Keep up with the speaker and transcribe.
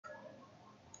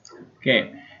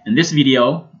Okay, in this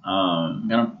video, I'm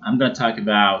gonna talk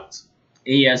about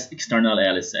AS external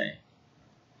LSA.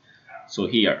 So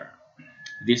here,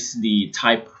 this is the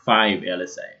Type 5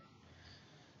 LSA.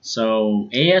 So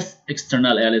AS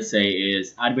external LSA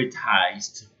is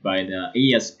advertised by the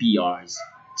ASPRs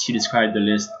to describe the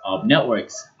list of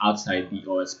networks outside the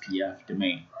OSPF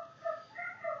domain.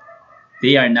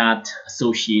 They are not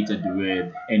associated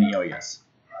with any areas.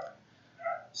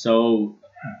 So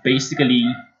basically,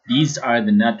 these are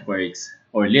the networks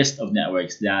or list of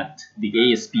networks that the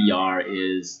ASPR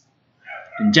is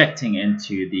injecting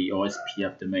into the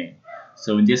OSPF domain.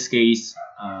 So in this case,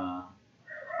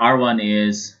 R1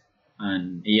 is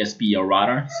an ASPR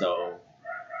router, so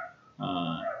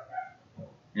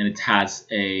and it has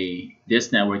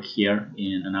this network here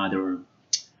in another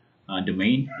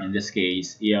domain. In this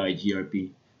case, AIGRP.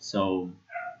 So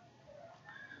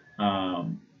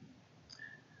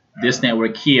this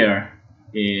network here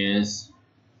is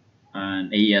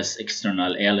an AS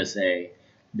external LSA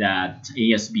that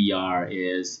ASBR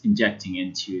is injecting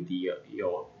into the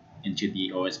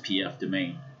OSPF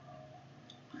domain.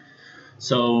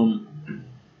 So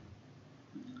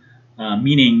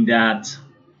meaning that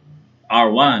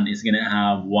R1 is going to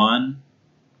have one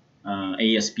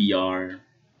ASBR,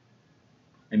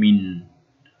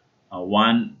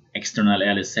 one external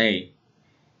LSA,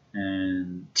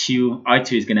 and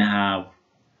R2 is going to have,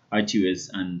 R2 is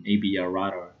an ABR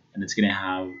router, and it's going to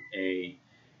have an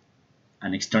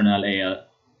external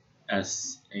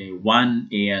one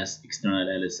AS external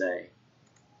LSA,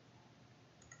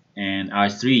 and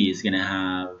R3 is going to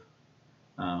have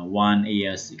one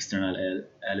AS external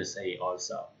LSA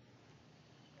also.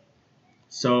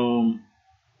 So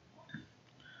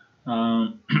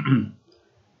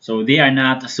so they are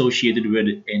not associated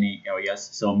with any areas,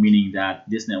 so meaning that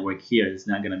this network here is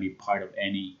not going to be part of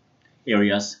any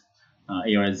areas,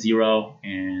 area 0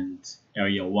 and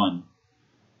area 1.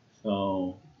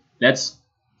 So let's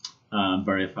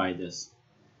verify this.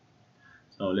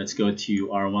 So let's go to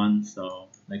R1. So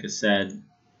like I said,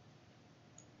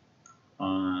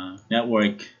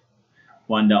 network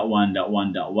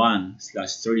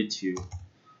 1.1.1.1/32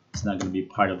 is not going to be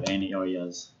part of any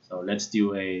areas. So let's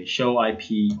do a show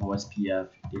IP OSPF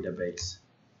database.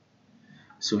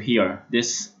 So here,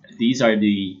 these are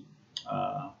the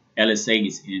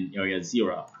LSAs in area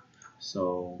 0.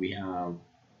 So we have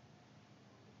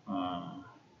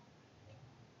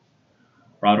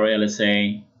router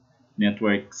LSA,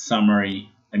 network summary,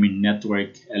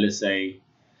 network LSA,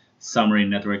 summary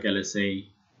network LSA,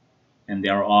 and they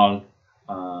are all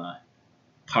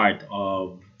part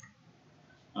of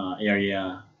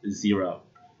area 0.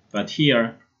 But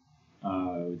here,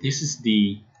 this is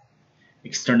the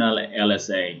external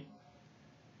LSA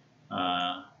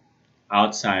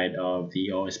outside of the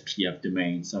OSPF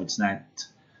domain, so it's not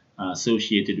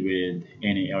associated with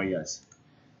any areas.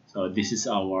 So this is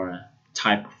our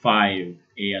Type 5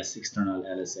 AS external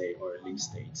LSA or link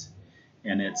states,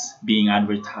 and it's being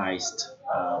advertised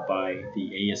by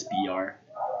the ASPR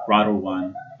router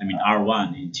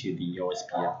R1 into the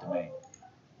OSPF domain.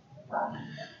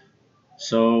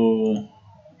 So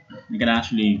you can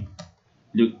actually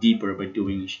look deeper by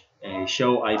doing a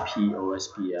show IP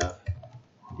OSPF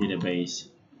database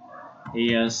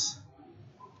AS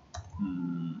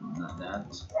not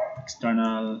that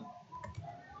external.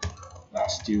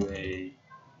 Let's do a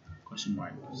question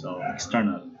mark. So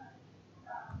external.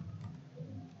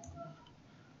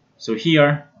 So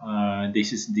here,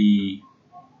 this is the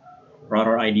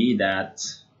router ID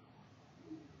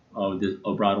of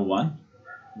router 1,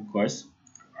 of course.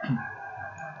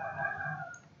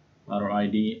 Router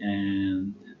ID,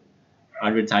 and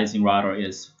advertising router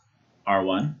is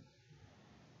R1,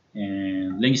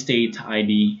 and link state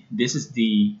ID, this is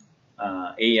the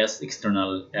AS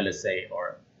external LSA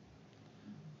or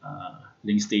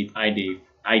link state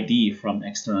ID from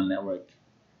external network.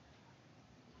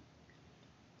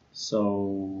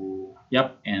 So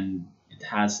yep, and it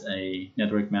has a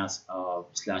network mask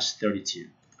of /32.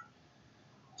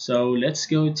 So let's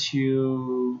do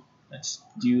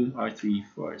R3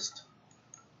 first.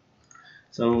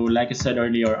 So like I said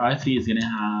earlier, R3 is going to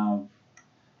have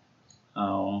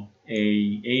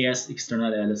a AS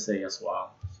external LSA as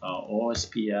well. So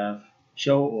OSPF,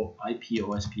 show IP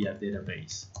OSPF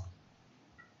database.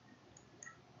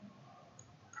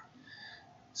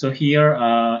 So here,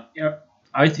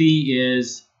 R3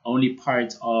 is only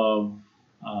part of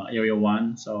area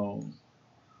 1. So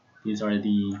these are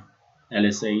the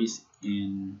LSAs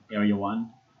in area 1.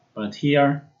 But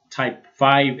here, Type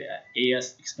 5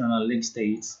 AS external link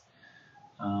states,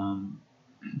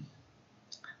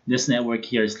 this network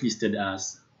here is listed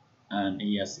as an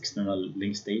AS external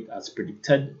link state as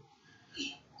predicted.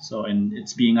 So, and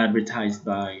it's being advertised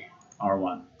by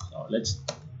R1. So let's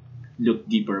look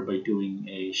deeper by doing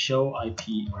a show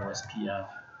IP OSPF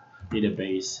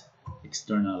database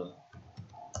external.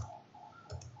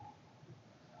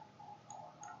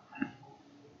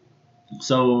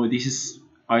 So this is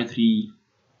R3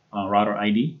 router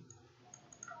ID,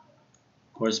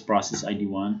 of course process ID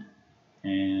 1,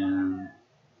 and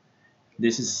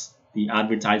this is the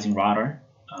advertising router.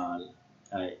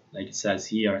 Like it says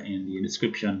here in the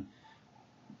description,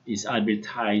 is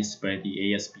advertised by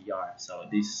the ASPR. So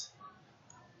this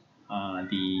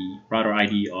the router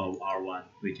ID of R1,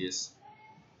 which is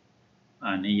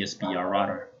an ASPR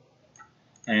router,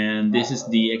 and this is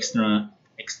the external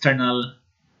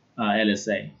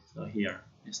LSA. So here,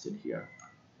 listed here,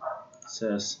 it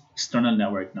says external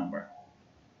network number.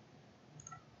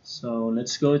 So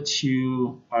let's go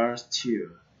to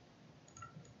R2.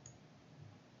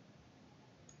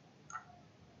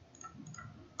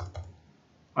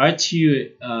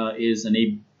 R2 is an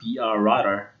ABR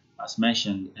router, as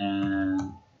mentioned,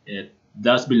 and it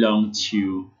does belong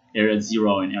to area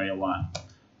 0 and area 1.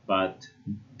 But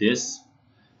this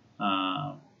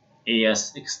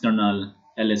AS external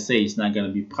LSA is not going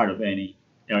to be part of any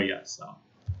area. So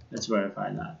let's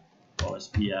verify that.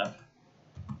 OSPF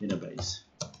database.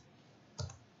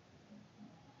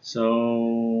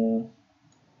 So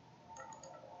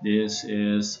this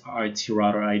is R2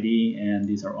 router ID, and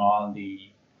these are all the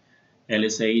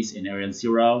LSAs in area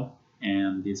 0,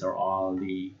 and these are all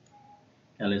the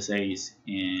LSAs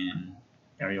in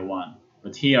area 1.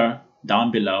 But here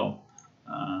down below,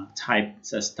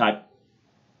 says type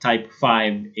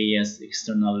 5 AS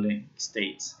external link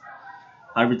states.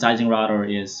 Advertising router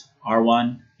is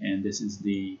R1, and this is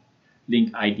the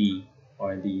link ID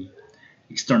or the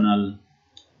external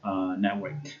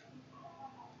network.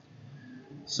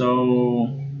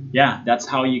 So yeah, that's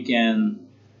how you can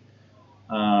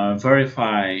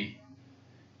verify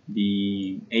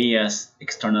the AS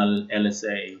external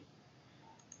LSA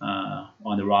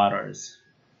on the routers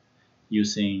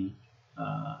using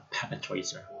packet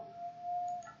tracer.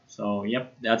 So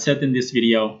yep, that's it in this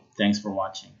video. Thanks for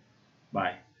watching.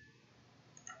 Bye.